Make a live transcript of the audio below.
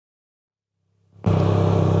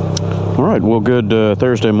All right, well, good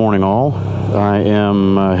Thursday morning, all. I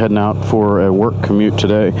am heading out for a work commute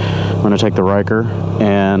today. I'm going to take the Ryker,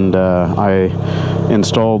 and I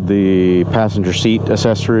installed the passenger seat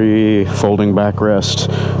accessory, folding backrest,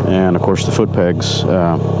 and of course the foot pegs.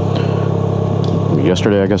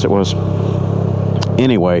 Yesterday, I guess it was.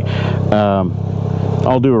 Anyway,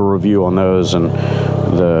 I'll do a review on those and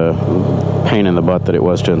the pain in the butt that it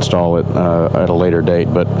was to install it at a later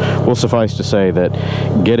date, but we'll suffice to say that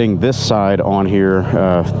getting this side on here,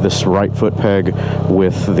 this right foot peg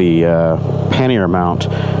with the pannier mount,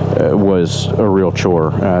 was a real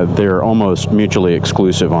chore. They're almost mutually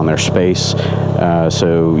exclusive on their space,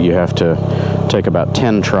 so you have to take about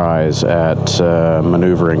 10 tries at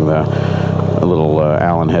maneuvering the little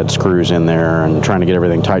Allen head screws in there and trying to get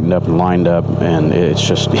everything tightened up and lined up, and it's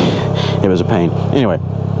just it was a pain. Anyway,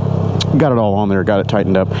 got it all on there, got it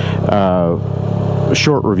tightened up. A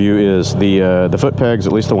short review is the foot pegs,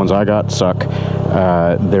 at least the ones I got, suck.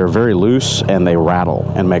 They're very loose and they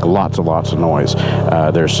rattle and make lots of noise.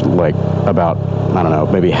 There's like about, I don't know,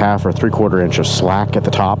 maybe half or 3/4 inch of slack at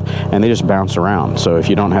the top, and they just bounce around. So if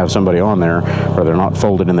you don't have somebody on there, or they're not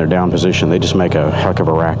folded in their down position, they just make a heck of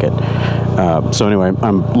a racket. So anyway,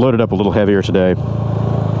 I'm loaded up a little heavier today.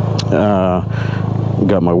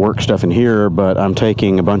 Got my work stuff in here, but I'm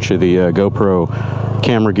taking a bunch of the GoPro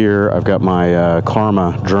camera gear. I've got my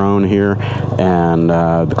Karma drone here, and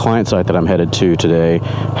the client site that I'm headed to today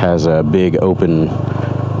has a big open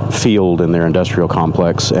field in their industrial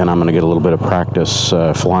complex, and I'm going to get a little bit of practice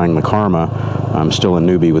flying the Karma. I'm still a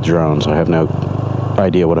newbie with drones. I have no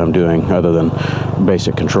idea what I'm doing other than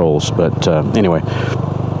basic controls, but anyway,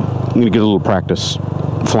 I'm going to get a little practice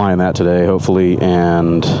flying that today, hopefully,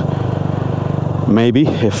 and maybe,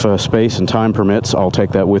 if space and time permits, I'll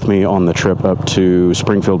take that with me on the trip up to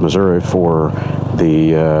Springfield, Missouri for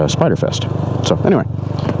the Spyderfest. So anyway,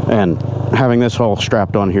 and having this all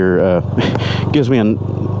strapped on here gives me a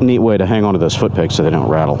neat way to hang on to those foot pegs so they don't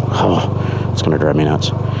rattle. Oh, it's going to drive me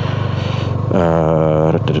nuts.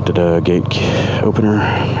 Gate opener.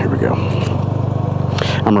 Here we go.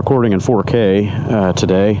 I'm recording in 4K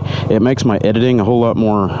today. It makes my editing a whole lot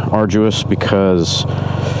more arduous because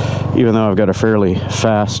even though I've got a fairly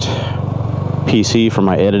fast PC for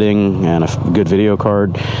my editing and a good video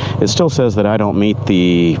card, it still says that I don't meet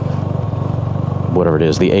the, whatever it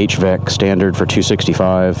is, the HVEC standard for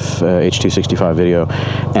 265, H265 video,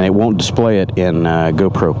 and it won't display it in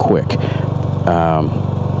GoPro Quick.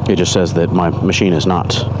 It just says that my machine is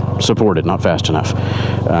not supported, not fast enough.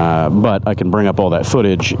 But I can bring up all that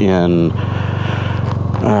footage in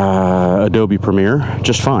Adobe Premiere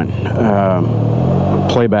just fine.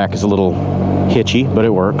 Playback is a little hitchy, but it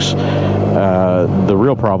works. The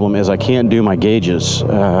real problem is I can't do my gauges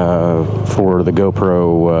for the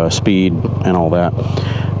GoPro speed and all that.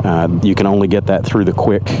 You can only get that through the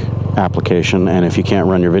Quick application, and if you can't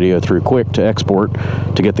run your video through Quick to export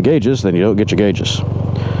to get the gauges, then you don't get your gauges.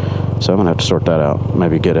 So I'm gonna have to sort that out.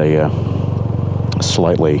 Maybe get a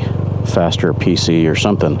slightly faster PC or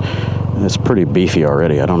something. It's pretty beefy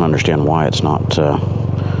already. I don't understand why it's not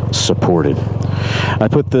supported. I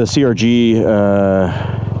put the CRG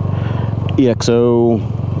EXO,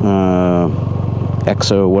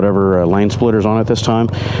 EXO, whatever, lane splitters on it this time.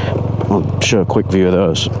 I'll show a quick view of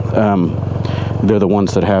those. They're the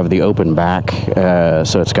ones that have the open back,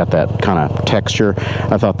 so it's got that kind of texture.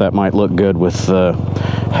 I thought that might look good with the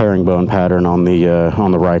herringbone pattern on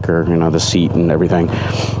the Ryker, you know, the seat and everything.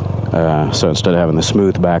 So instead of having the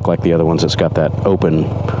smooth back like the other ones, it's got that open,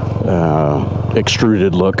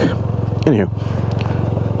 extruded look. Anywho,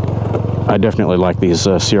 I definitely like these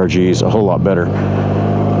CRGs a whole lot better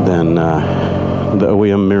than the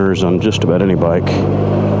OEM mirrors on just about any bike.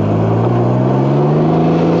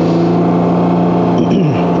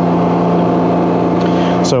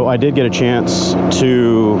 So I did get a chance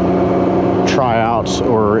to try out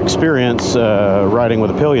or experience riding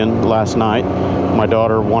with a pillion last night. My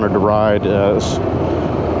daughter wanted to ride.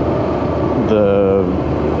 The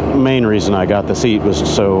main reason I got the seat was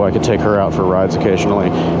so I could take her out for rides occasionally,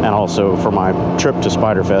 and also for my trip to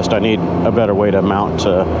Spyderfest I need a better way to mount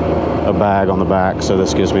a bag on the back, so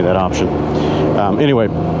this gives me that option. Anyway,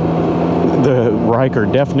 the Ryker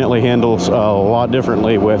definitely handles a lot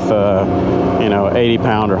differently with you know,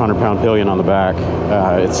 80-pound or 100-pound pillion on the back.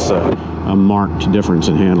 It's a marked difference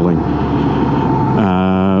in handling.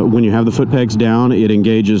 When you have the foot pegs down, it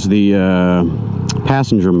engages the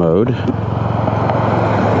passenger mode,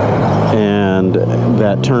 and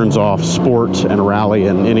that turns off sport and rally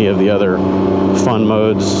and any of the other fun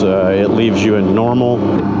modes. It leaves you in normal.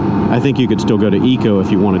 I think you could still go to eco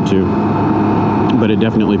if you wanted to. but it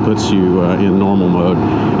definitely puts you in normal mode.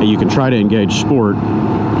 And you can try to engage sport,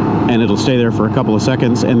 and it'll stay there for a couple of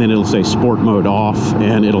seconds, and then it'll say sport mode off,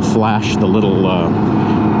 and it'll flash the little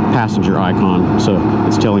passenger icon. So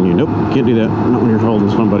it's telling you, nope, can't do that. Not when you're holding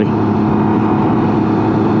somebody.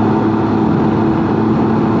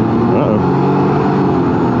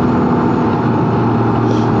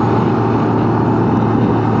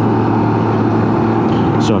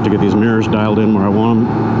 So I have to get these mirrors dialed in where I want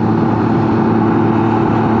them.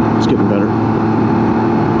 It's getting better.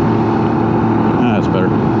 That's better.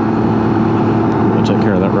 I'll take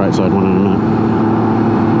care of that right side one in a minute.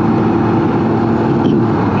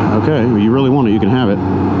 Okay, well, you really want it, you can have it.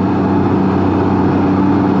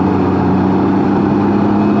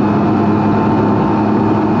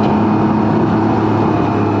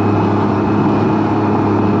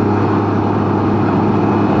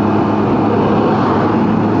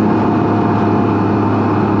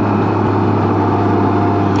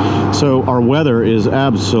 So our weather is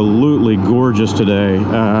absolutely gorgeous today.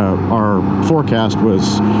 Our forecast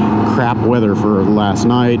was crap weather for last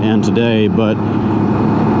night and today, but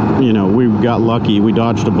you know, we got lucky. We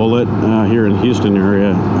dodged a bullet here in the Houston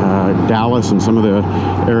area. Dallas and some of the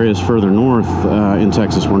areas further north in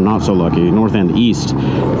Texas were not so lucky. North and east,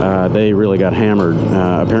 they really got hammered.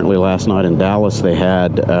 Apparently last night in Dallas they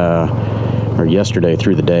had, or yesterday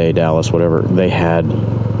through the day, Dallas, whatever, they had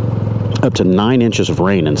up to 9 inches of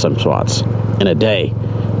rain in some spots in a day.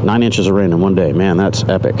 9 inches of rain in one day. Man, that's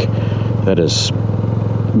epic. That is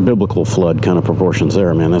biblical flood kind of proportions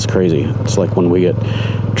there, man. That's crazy. It's like when we get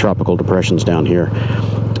tropical depressions down here.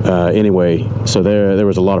 Anyway, so there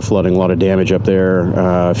was a lot of flooding, a lot of damage up there.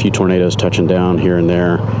 A few tornadoes touching down here and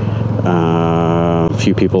there. A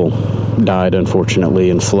few people died,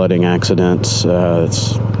 unfortunately, in flooding accidents.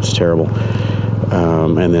 It's terrible.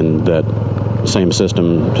 And then that same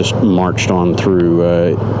system just marched on through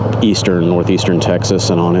northeastern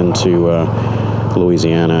Texas and on into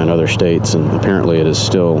Louisiana and other states, and apparently it is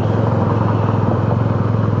still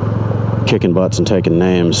kicking butts and taking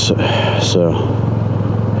names. So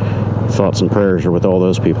thoughts and prayers are with all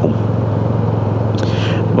those people.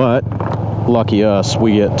 But lucky us,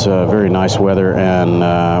 we get very nice weather, and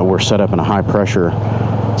we're set up in a high pressure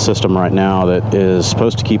system right now that is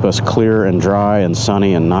supposed to keep us clear and dry and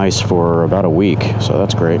sunny and nice for about a week. So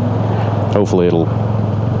that's great. Hopefully it'll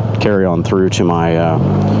carry on through to my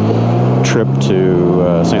trip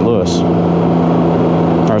to St. Louis.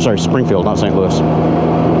 Or sorry, Springfield, not St. Louis.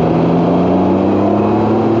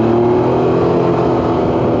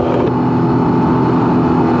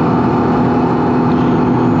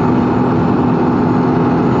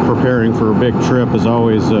 Preparing for a big trip is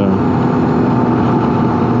always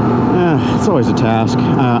it's always a task.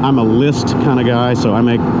 I'm a list kind of guy, so I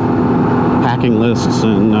make packing lists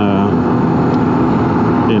and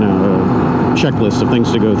checklists of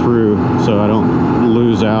things to go through, so I don't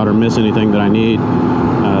lose out or miss anything that I need.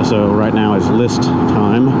 So right now is list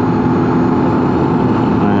time.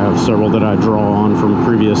 I have several that I draw on from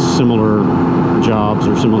previous similar jobs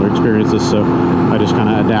or similar experiences, so I just kind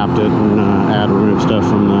of adapt it and add or remove stuff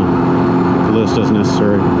from the list as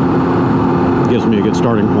necessary. It gives me a good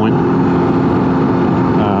starting point.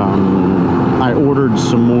 I ordered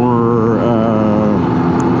some more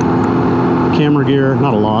camera gear,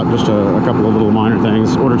 not a lot, just a couple of little minor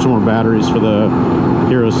things. Ordered some more batteries for the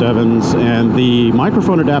Hero 7s, and the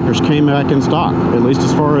microphone adapters came back in stock, at least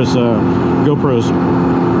as far as GoPro's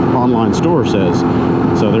online store says.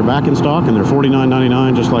 So they're back in stock, and they're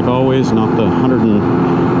 $49.99 just like always, not the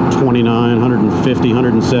 $129, $150,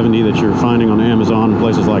 $170 that you're finding on Amazon and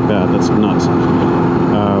places like that. That's nuts.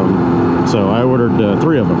 So I ordered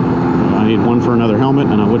 3 of them. I need one for another helmet,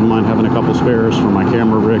 and I wouldn't mind having a couple spares for my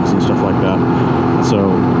camera rigs and stuff like that.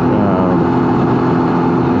 So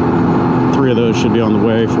 3 of those should be on the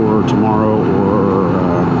way for tomorrow or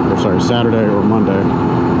sorry, Saturday or Monday.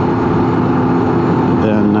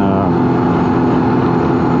 Then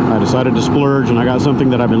I decided to splurge, and I got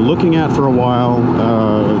something that I've been looking at for a while.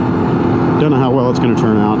 Don't know how well it's going to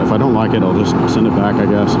turn out. If I don't like it, I'll just send it back, I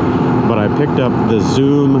guess. But I picked up the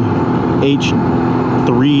Zoom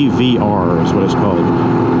H3 VR is what it's called.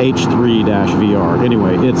 H3-VR.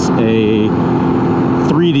 Anyway, it's a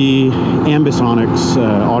 3D ambisonics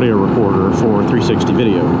audio recorder for 360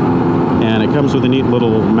 video. And it comes with a neat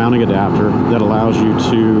little mounting adapter that allows you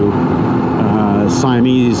to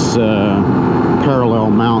Siamese parallel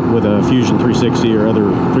mount with a Fusion 360 or other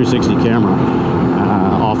 360 camera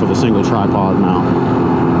off of a single tripod mount.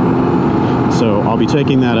 So I'll be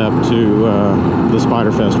taking that up to the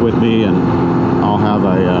Spyderfest with me, and I'll have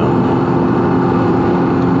a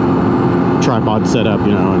tripod set up,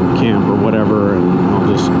 you know, and camp or whatever, and I'll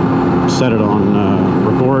just set it on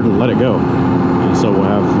record and let it go. And so we'll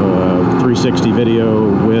have 360 video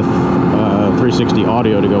with 360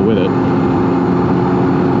 audio to go with it.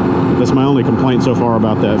 That's my only complaint so far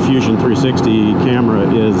about that Fusion 360 camera,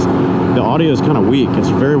 is the audio is kind of weak. It's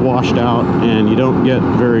very washed out, and you don't get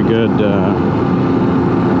very good,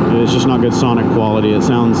 it's just not good sonic quality. It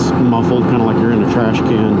sounds muffled, kind of like you're in a trash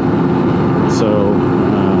can. So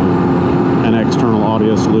an external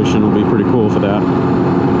audio solution will be pretty cool for that.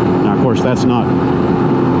 Now, of course, that's not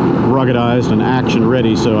ruggedized and action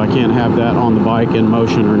ready, so I can't have that on the bike in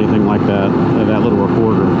motion or anything like that, that little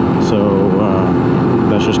recorder. So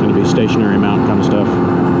that's just going to be stationary mount kind of stuff.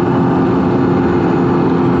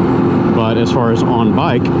 But as far as on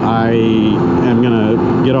bike, I am going to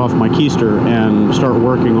get off my keister and start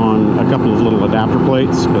working on a couple of little adapter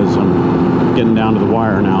plates, because I'm getting down to the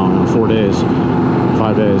wire now in 5 days.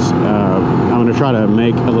 I'm going to try to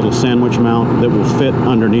make a little sandwich mount that will fit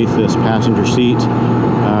underneath this passenger seat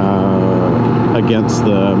against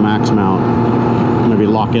the max mount. Maybe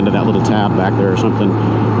lock into that little tab back there or something,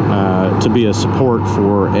 to be a support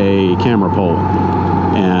for a camera pole.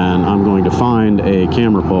 And I'm going to find a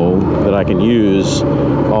camera pole that I can use.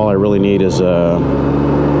 All I really need is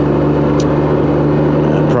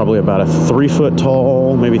probably about a 3 foot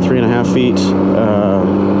tall, maybe 3.5 feet,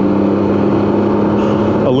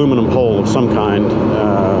 aluminum pole of some kind.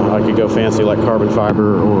 I could go fancy like carbon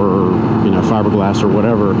fiber or, you know, fiberglass or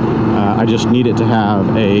whatever. I just need it to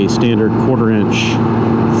have a standard 1/4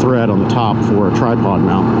 inch thread on the top for a tripod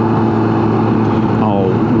mount. I'll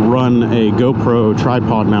run a GoPro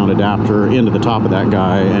tripod mount adapter into the top of that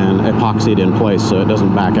guy and epoxy it in place so it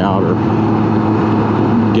doesn't back out or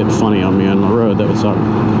get funny on me on the road. That would suck.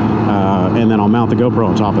 And then I'll mount the GoPro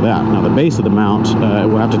on top of that. Now the base of the mount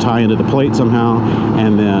will have to tie into the plate somehow,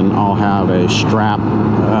 and then I'll have a strap,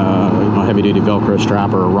 a heavy-duty Velcro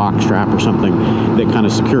strap or a rock strap or something that kind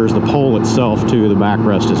of secures the pole itself to the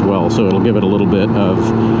backrest as well. So it'll give it a little bit of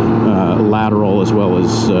lateral as well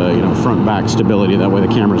as you know, front-back stability. That way the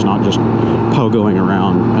camera's not just pogoing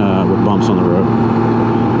around with bumps on the road.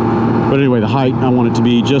 But anyway, the height, I want it to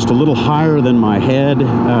be just a little higher than my head,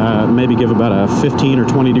 maybe give about a 15 or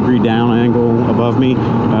 20 degree down angle above me,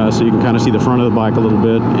 so you can kind of see the front of the bike a little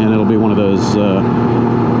bit, and it'll be one of those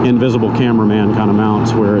invisible cameraman kind of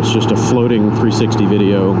mounts where it's just a floating 360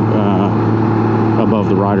 video above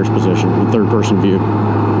the rider's position, in third-person view.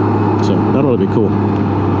 So that ought to be cool.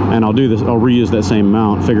 And I'll do this, I'll reuse that same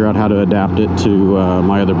mount, figure out how to adapt it to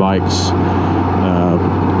my other bikes,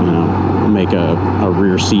 you know, make a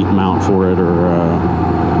rear seat mount for it, or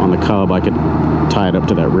on the Cub I could tie it up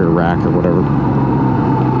to that rear rack or whatever.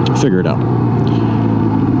 Figure it out.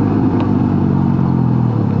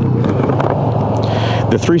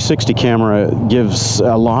 The 360 camera gives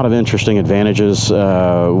a lot of interesting advantages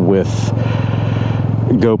with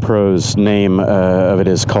GoPro's name of it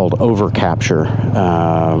is called overcapture.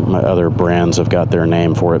 Other brands have got their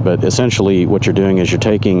name for it, but essentially what you're doing is you're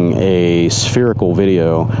taking a spherical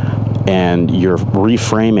video and you're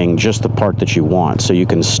reframing just the part that you want, so you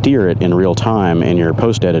can steer it in real time in your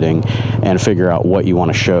post-editing and figure out what you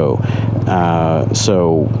want to show.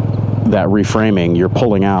 So that reframing, you're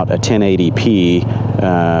pulling out a 1080p, you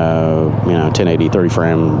know, 1080 30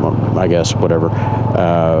 frame, I guess, whatever,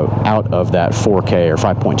 out of that 4K or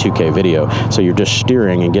 5.2K video. So you're just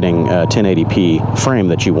steering and getting a 1080p frame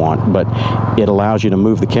that you want, but it allows you to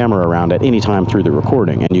move the camera around at any time through the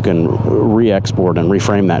recording, and you can re-export and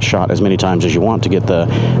reframe that shot as many times as you want to get the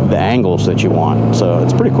angles that you want. So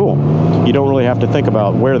it's pretty cool. You don't really have to think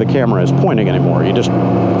about where the camera is pointing anymore. You just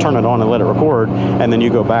turn it on and let it record, and then you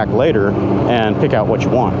go back later and pick out what you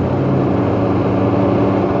want.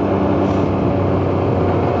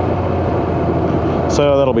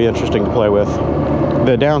 So that'll be interesting to play with.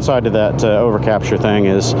 The downside to that overcapture thing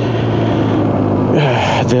is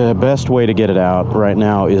the best way to get it out right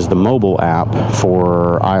now is the mobile app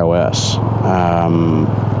for iOS.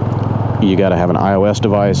 You got to have an iOS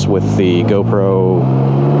device with the GoPro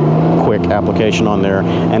Quick application on there,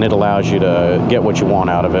 and it allows you to get what you want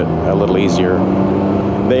out of it a little easier.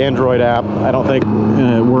 The Android app, I don't think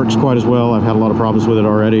it works quite as well. I've had a lot of problems with it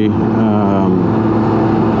already.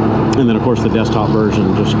 And then, of course, the desktop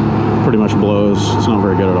version just pretty much blows. It's not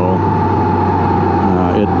very good at all.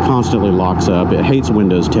 It constantly locks up. It hates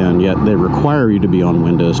Windows 10, yet they require you to be on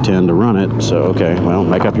Windows 10 to run it. So, okay, well,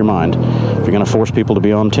 make up your mind. If you're going to force people to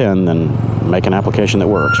be on 10, then make an application that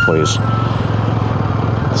works, please.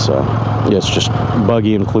 So, yeah, it's just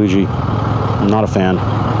buggy and kludgy. I'm not a fan.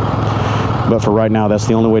 But for right now, that's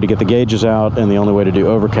the only way to get the gauges out and the only way to do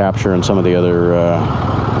overcapture and some of the other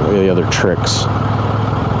the other tricks.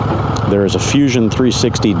 There is a Fusion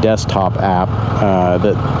 360 desktop app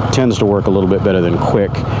that tends to work a little bit better than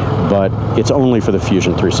Quick, but it's only for the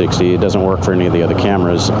Fusion 360. It doesn't work for any of the other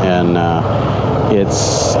cameras, and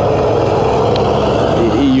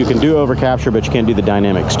you can do over capture, but you can't do the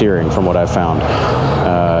dynamic steering from what I've found.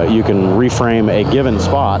 You can reframe a given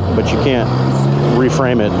spot, but you can't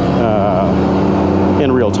reframe it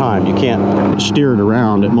in real time. You can't steer it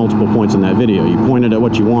around at multiple points in that video. You point it at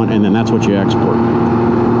what you want, and then that's what you export.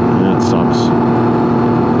 And that sucks.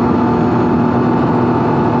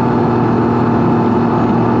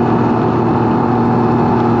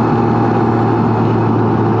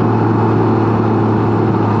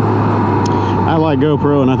 I like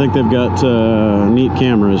GoPro, and I think they've got neat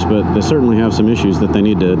cameras, but they certainly have some issues that they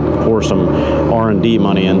need to pour some R&D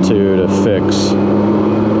money into to fix.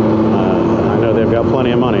 I know they've got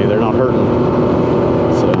plenty of money. They're not hurting.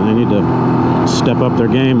 So they need to step up their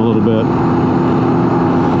game a little bit.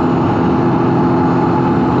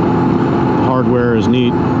 The hardware is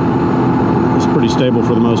neat. It's pretty stable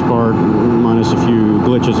for the most part, minus a few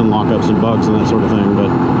glitches and lockups and bugs and that sort of thing. But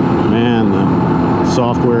man, the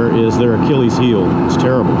software is their Achilles heel. It's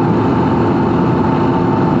terrible.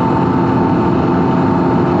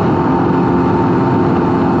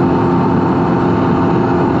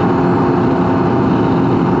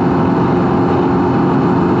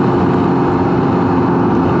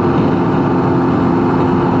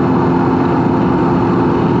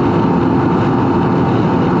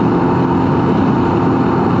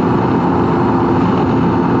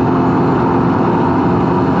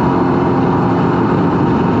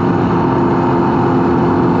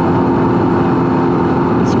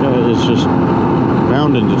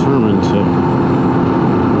 And determined to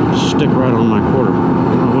stick right on my quarter.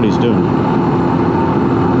 I don't know what he's doing.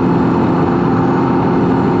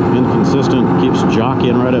 Inconsistent, keeps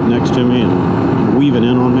jockeying right up next to me and weaving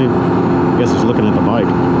in on me. I guess he's looking at the bike.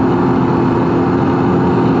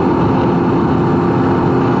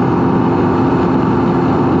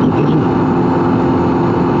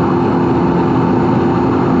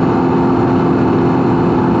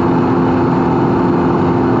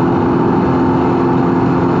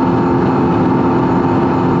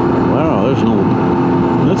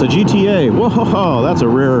 That's a GTA. Whoa, that's a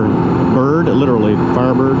rare bird, literally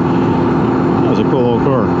firebird. That was a cool old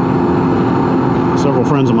car. Several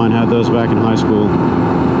friends of mine had those back in high school.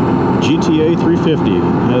 GTA 350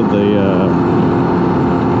 had the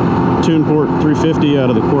Tuneport 350 out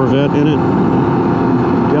of the Corvette in it.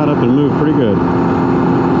 Got up and moved pretty good.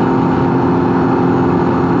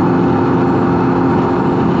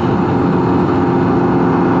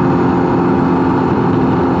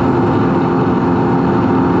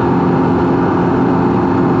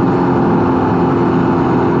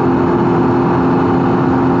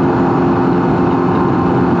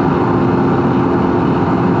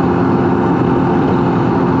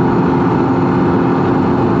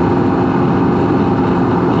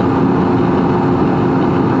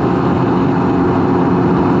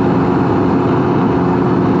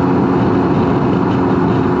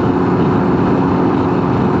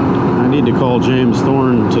 Call James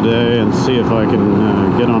Thorne today and see if I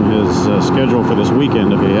can get on his schedule for this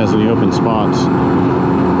weekend if he has any open spots.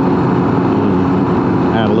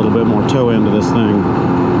 Add a little bit more toe into this thing.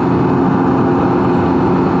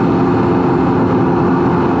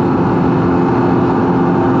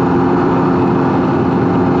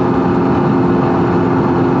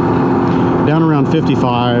 Down around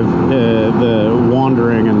 55, the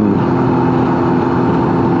wandering and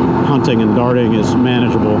hunting and darting is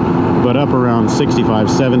manageable, but up around 65,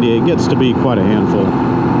 70, it gets to be quite a handful,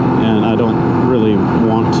 and I don't really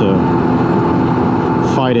want to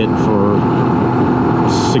fight it for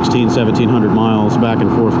 1,700 miles back and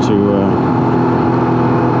forth to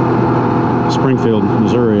Springfield,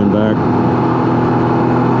 Missouri and back.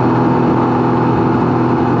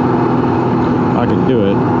 I can do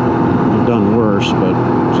it. I've done worse, but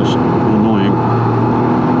just annoying.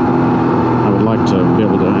 I would like to be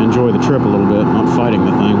able to enjoy the trip a little bit, not fighting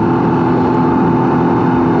the thing.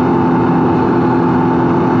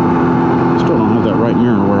 Still don't have that right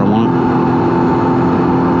mirror where I want it.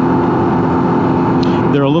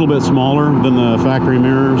 They're a little bit smaller than the factory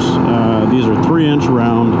mirrors. These are 3-inch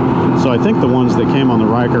round, so I think the ones that came on the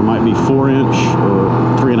Ryker might be 4-inch or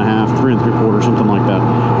 3.5, 3 3/4, something like that.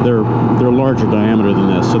 They're larger diameter than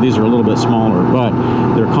this, so these are a little bit smaller, but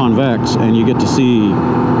they're convex, and you get to see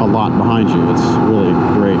a lot behind you. It's really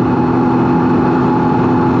great.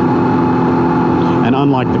 And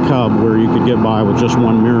unlike the Cub, where you could get by with just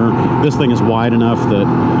one mirror, this thing is wide enough that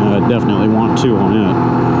I definitely want two on it.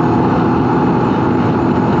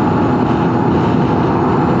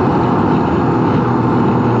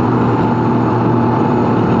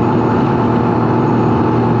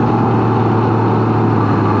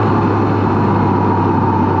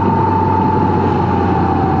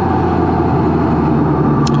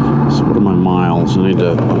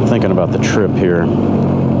 thinking about the trip here.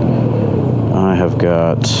 I have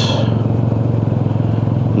got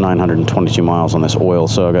 922 miles on this oil,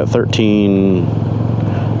 so I got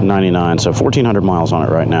 1399, so 1400 miles on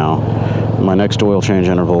it right now. My next oil change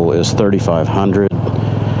interval is 3500.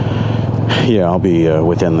 Yeah, I'll be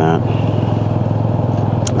within that.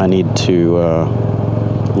 I need to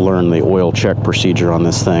learn the oil check procedure on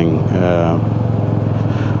this thing.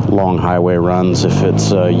 Long highway runs, if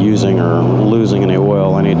it's using or losing any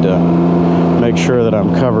oil, I need to make sure that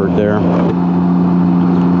I'm covered there.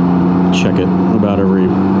 Check it about every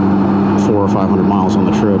 400 or 500 miles on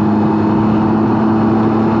the trip.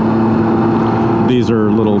 These are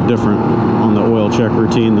a little different on the oil check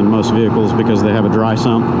routine than most vehicles because they have a dry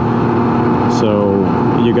sump. So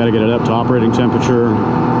you got to get it up to operating temperature,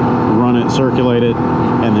 run it, circulate it,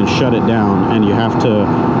 and then shut it down. And you have to,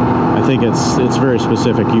 I think it's very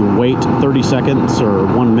specific. You wait 30 seconds or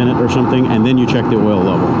 1 minute or something, and then you check the oil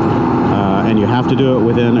level. And you have to do it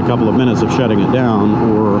within a couple of minutes of shutting it down,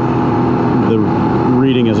 or the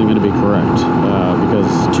reading isn't going to be correct,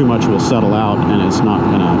 because too much will settle out and it's not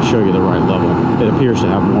going to show you the right level. It appears to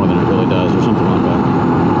have more than it really does, or something like that.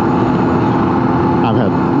 I've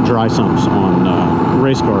had dry sumps on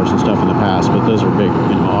race cars and stuff in the past, but those are big,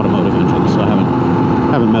 automotive engines. So I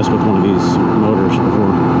haven't messed with one of these motors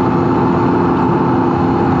before.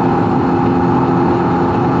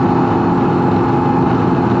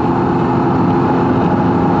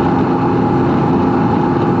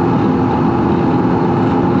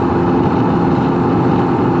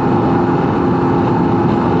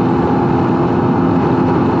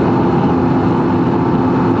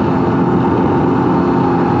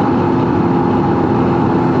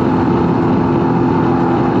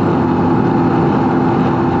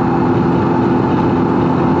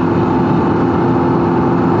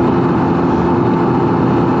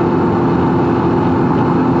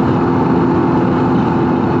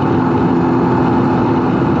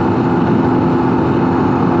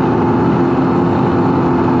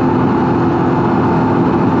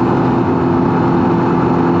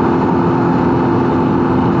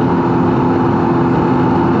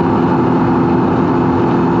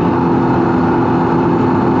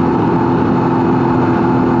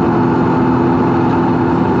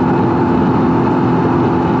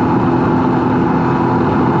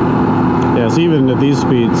 Even at these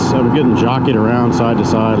speeds, I'm getting jockeyed around side to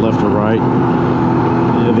side, left to right.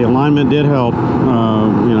 The alignment did help.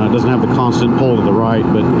 It doesn't have the constant pull to the right,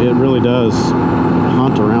 but it really does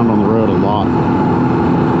hunt around on the road a lot.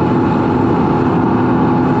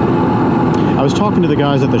 I was talking to the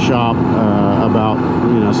guys at the shop about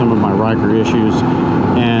some of my Ryker issues,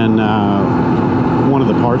 and one of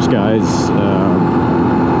the parts guys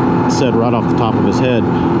said right off the top of his head,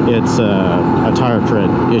 it's a tire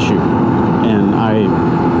tread issue. And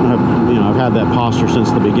I've had that posture since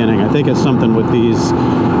the beginning. I think it's something with these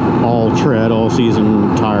all tread, all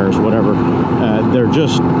season tires, whatever. They're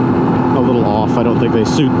just a little off. I don't think they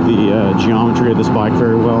suit the geometry of this bike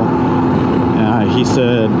very well. He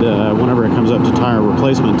said whenever it comes up to tire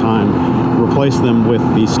replacement time, replace them with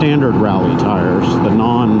the standard rally tires, the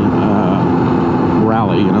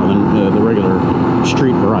non-rally, the regular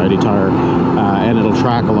street variety tire, and it'll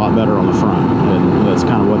track a lot better on the front. And that's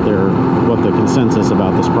kind of what the consensus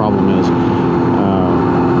about this problem is.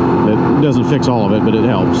 It doesn't fix all of it, but it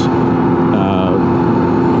helps.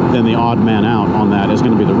 Then the odd man out on that is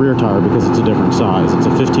going to be the rear tire, because it's a different size. It's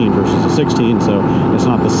a 15 versus a 16, so it's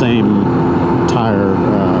not the same tire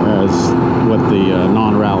as what the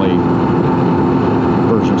non-rally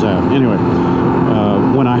versions have. Anyway,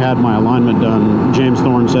 when I had my alignment done, James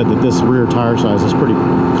Thorne said that this rear tire size is pretty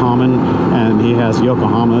common, and he has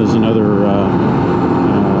Yokohamas and other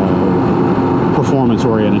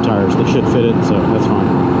performance-oriented tires that should fit it, so that's fine.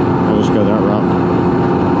 I'll just go that route.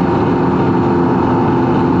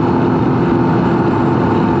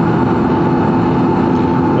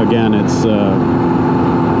 Again, it's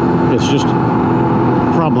just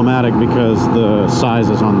problematic because the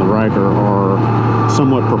sizes on the Ryker are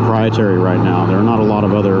somewhat proprietary right now. There are not a lot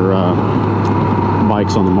of other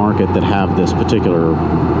bikes on the market that have this particular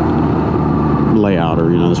layout, or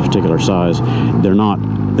this particular size.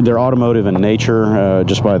 They're automotive in nature,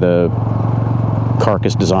 just by the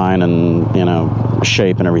carcass design and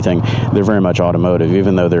shape and everything. They're very much automotive,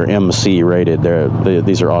 even though they're MC rated.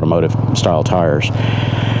 These are automotive style tires.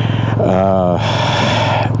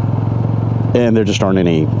 And there just aren't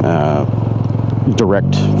any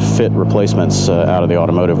direct fit replacements out of the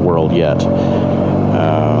automotive world yet.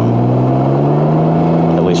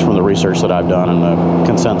 At least from the research that I've done and the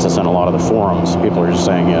consensus in a lot of the forums, people are just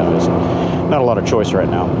saying, there's not a lot of choice right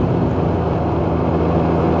now.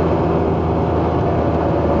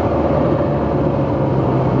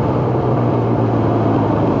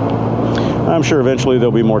 I'm sure eventually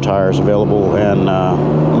there'll be more tires available, and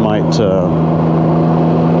might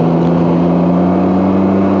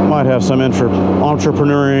have some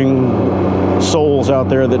entrepreneuring souls out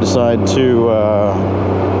there that decide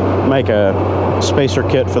to make a spacer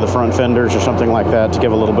kit for the front fenders or something like that to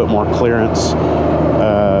give a little bit more clearance.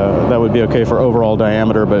 That would be okay for overall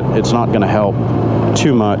diameter, but it's not going to help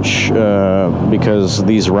too much because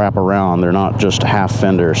these wrap around. They're not just half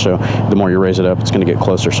fender, so the more you raise it up, it's going to get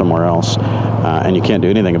closer somewhere else. And you can't do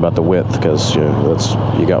anything about the width because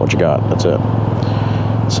you got what you got. That's it.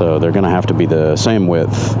 So they're going to have to be the same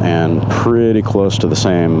width and pretty close to the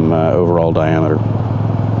same overall diameter.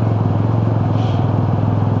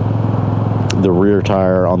 The rear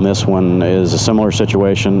tire on this one is a similar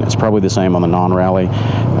situation. It's probably the same on the non-rally.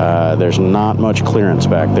 There's not much clearance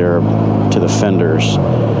back there to the fenders,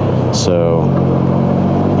 so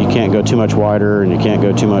you can't go too much wider and you can't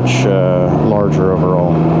go too much larger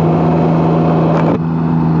overall.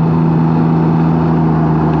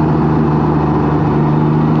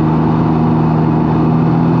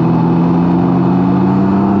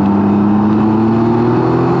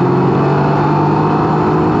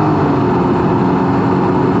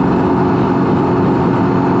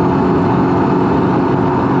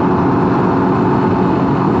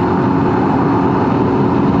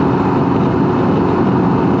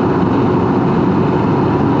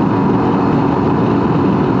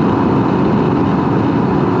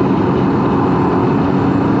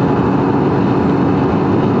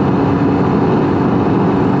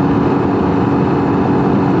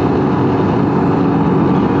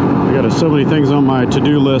 So many things on my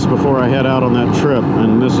to-do list before I head out on that trip,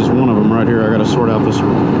 and this is one of them right here. I got to sort out this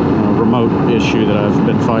remote issue that I've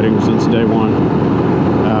been fighting since day one. I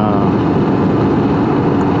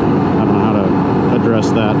don't know how to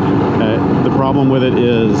address that. The problem with it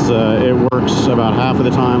is it works about half of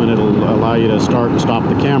the time, and it'll allow you to start and stop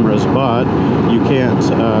the cameras, but you can't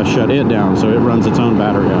shut it down, so it runs its own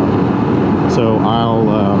battery out. So I'll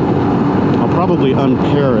probably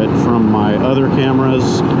unpair it from my other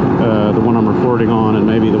cameras, the one I'm recording on and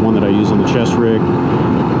maybe the one that I use on the chest rig,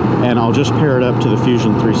 and I'll just pair it up to the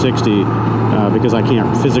Fusion 360 because I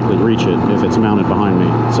can't physically reach it if it's mounted behind me.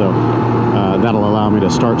 So that'll allow me to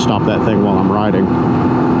stop that thing while I'm riding.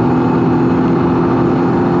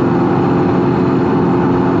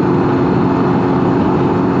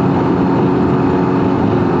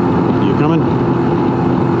 You coming?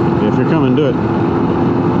 If you're coming, do it.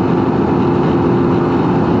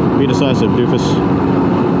 Be decisive, doofus.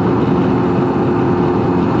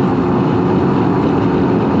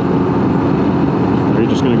 Are you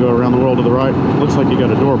just going to go around the world to the right? Looks like you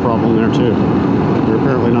got a door problem there too. You're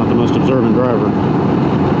apparently not the most observant driver.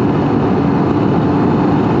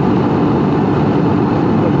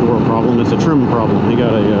 Not a door problem, it's a trim problem. He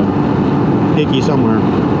got a hickey somewhere.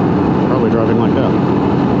 Probably driving like that.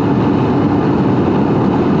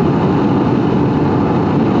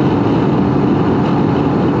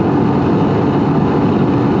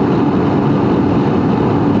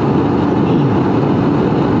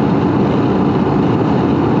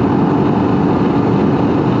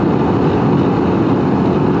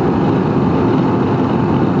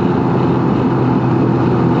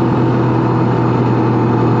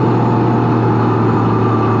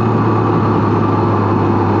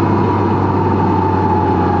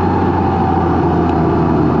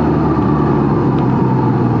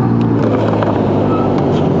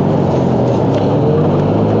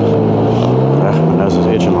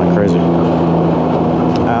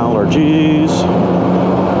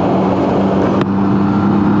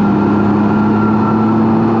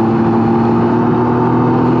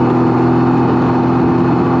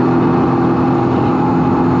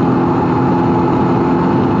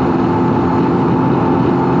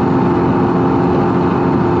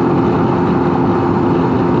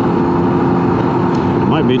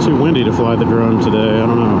 Be too windy to fly the drone today. I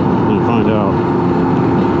don't know. I'm gonna find out.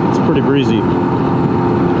 It's pretty breezy.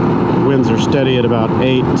 Winds are steady at about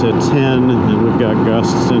 8 to 10, and we've got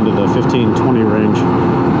gusts into the 15-20 range.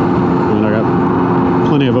 And I got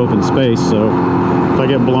plenty of open space, so if I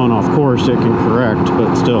get blown off course, it can correct,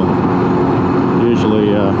 but still.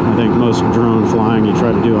 Usually, I think most drone flying, you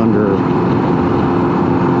try to do under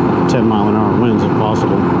 10-mile-an-hour winds if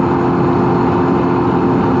possible.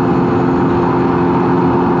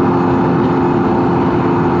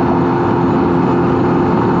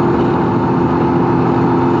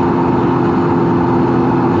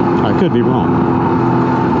 Could be wrong.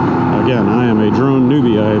 Again, I am a drone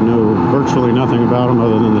newbie. I know virtually nothing about them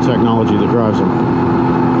other than the technology that drives them.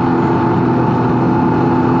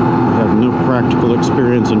 I have no practical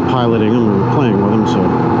experience in piloting them or playing with them, so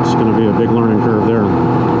it's going to be a big learning curve there.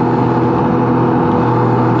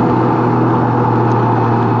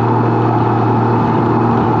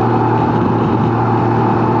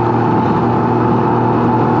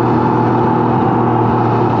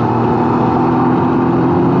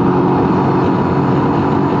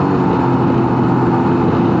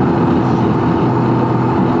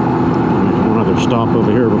 Stop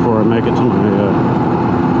over here before I make it to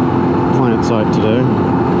my plant site today.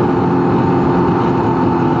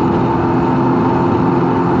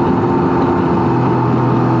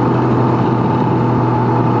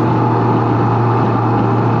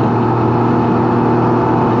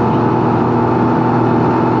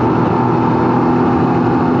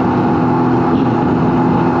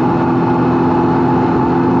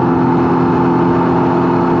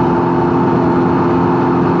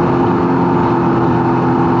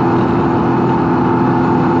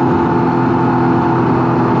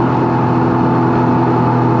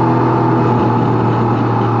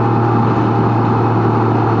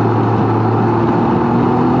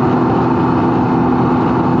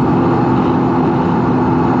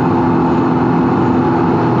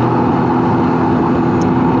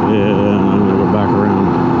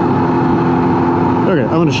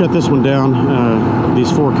 I'm going to shut this one down.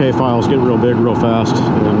 These 4K files get real big real fast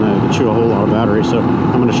and chew a whole lot of battery, so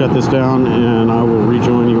I'm going to shut this down and I will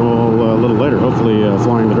rejoin you all a little later, hopefully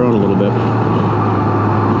flying the drone a little bit.